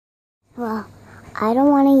Well, I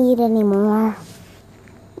don't want to eat anymore.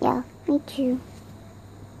 Yeah, me too.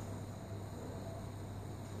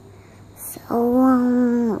 So,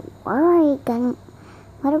 what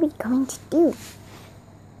are we going to do?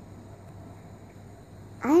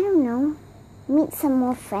 I don't know. Meet some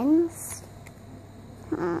more friends?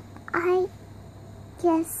 I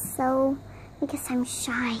guess so, because I'm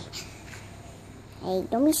shy. Hey,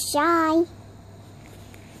 don't be shy.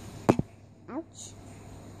 Ouch.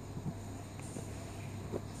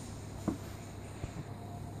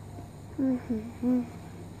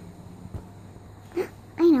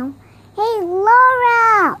 I know. Hey,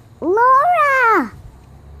 Laura! Laura!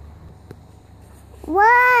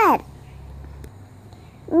 What?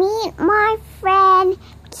 Meet my friend,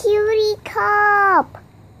 Cutie Cup.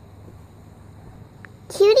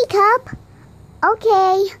 Cutie Cup?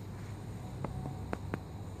 Okay.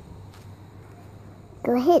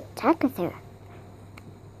 Go ahead, talk with her.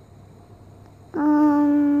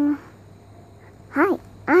 Hi,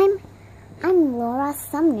 I'm Laura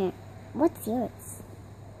Sumner. What's yours?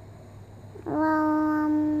 Well,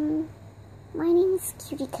 my name is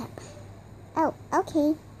Cutie Cup. Oh,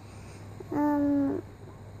 okay.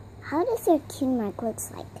 How does your cute mark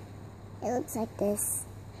looks like? It looks like this.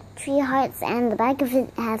 3 hearts and the back of it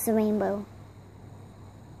has a rainbow.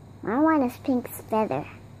 My one is Pink's feather.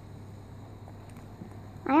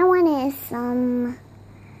 My one is,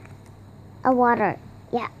 a water.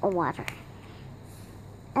 Yeah, a water.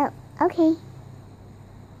 Oh, okay.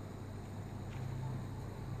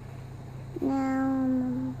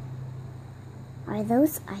 Now, are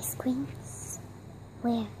those ice creams?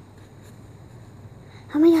 Where?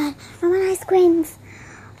 Oh my god, I want ice creams!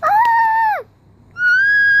 Ah!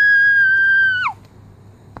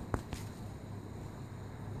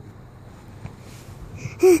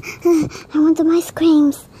 I want some ice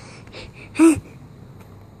creams.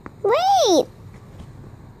 Wait!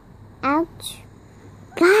 Ouch.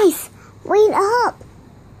 Guys, wait up!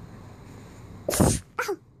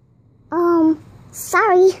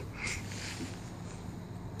 Sorry.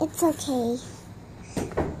 It's okay.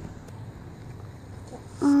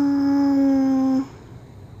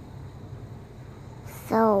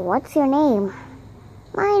 So, what's your name?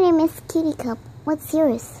 My name is Cutie Cup. What's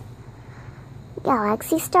yours?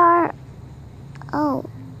 Galaxy Star? Oh.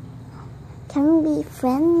 Can we be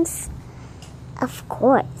friends? Of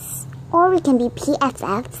course. Or we can be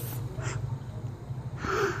PFFs.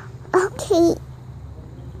 Okay.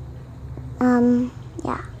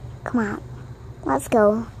 Yeah. Come on. Let's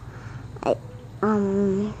go.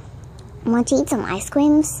 Want to eat some ice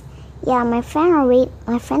creams? Yeah, my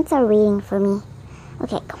friends are waiting for me.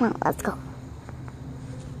 Okay, come on, let's go.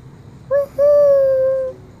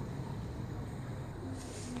 Woohoo!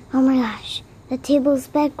 Oh my gosh, the table's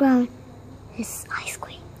background is ice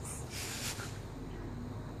creams.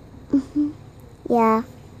 Yeah.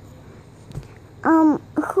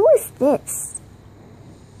 Who is this?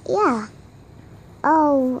 Yeah.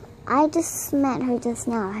 Oh, I just met her just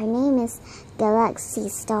now. Her name is Galaxy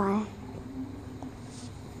Star.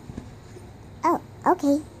 Oh,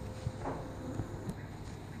 okay.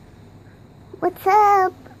 What's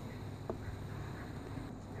up?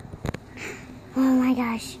 Oh my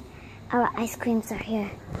gosh. Our ice creams are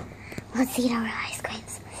here. Let's eat our ice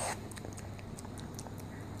creams.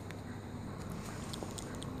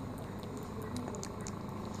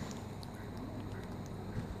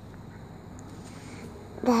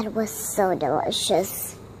 That was so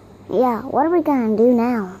delicious. Yeah, what are we gonna do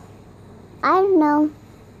now? I don't know.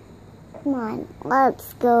 Come on,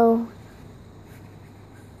 let's go.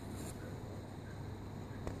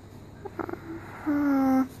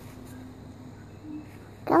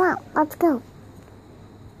 Come on, let's go.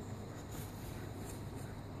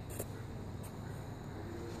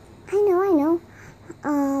 I know.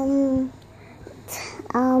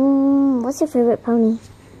 What's your favorite pony?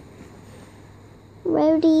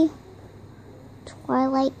 Rarity,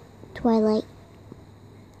 Twilight.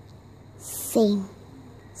 Same.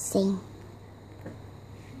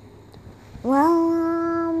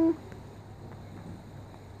 Well,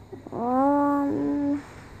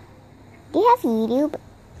 do you have YouTube?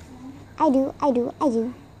 I do.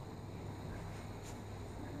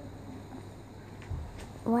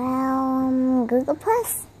 Well, Google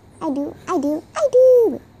Plus? I do.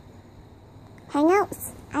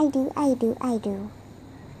 Hangouts? I do.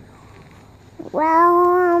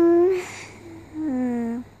 Well,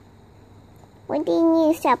 what do you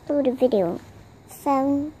use to upload a video?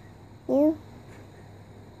 Phone? You?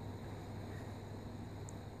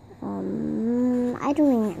 I don't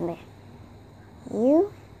remember.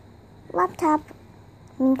 You? Laptop?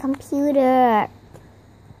 I mean computer.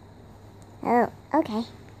 Oh, okay.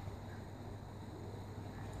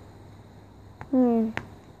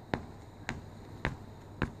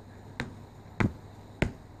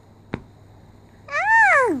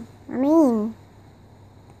 Ah! I mean...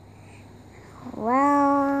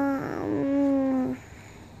 Well...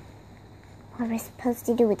 what we're supposed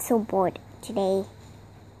to do? It's so bored today.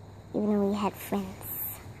 Even though we had friends.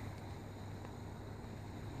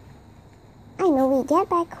 I know, we get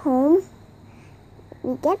back home.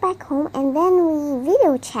 And then we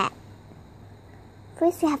video chat.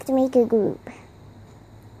 First we have to make a group.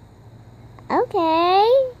 Okay,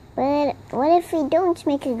 but what if we don't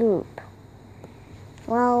make a group?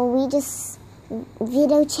 Well, we just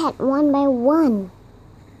video chat one by one.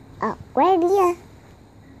 Oh, great idea.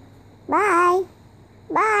 Bye.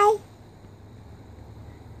 Bye.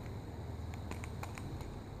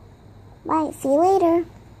 Bye, see you later.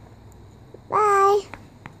 Bye.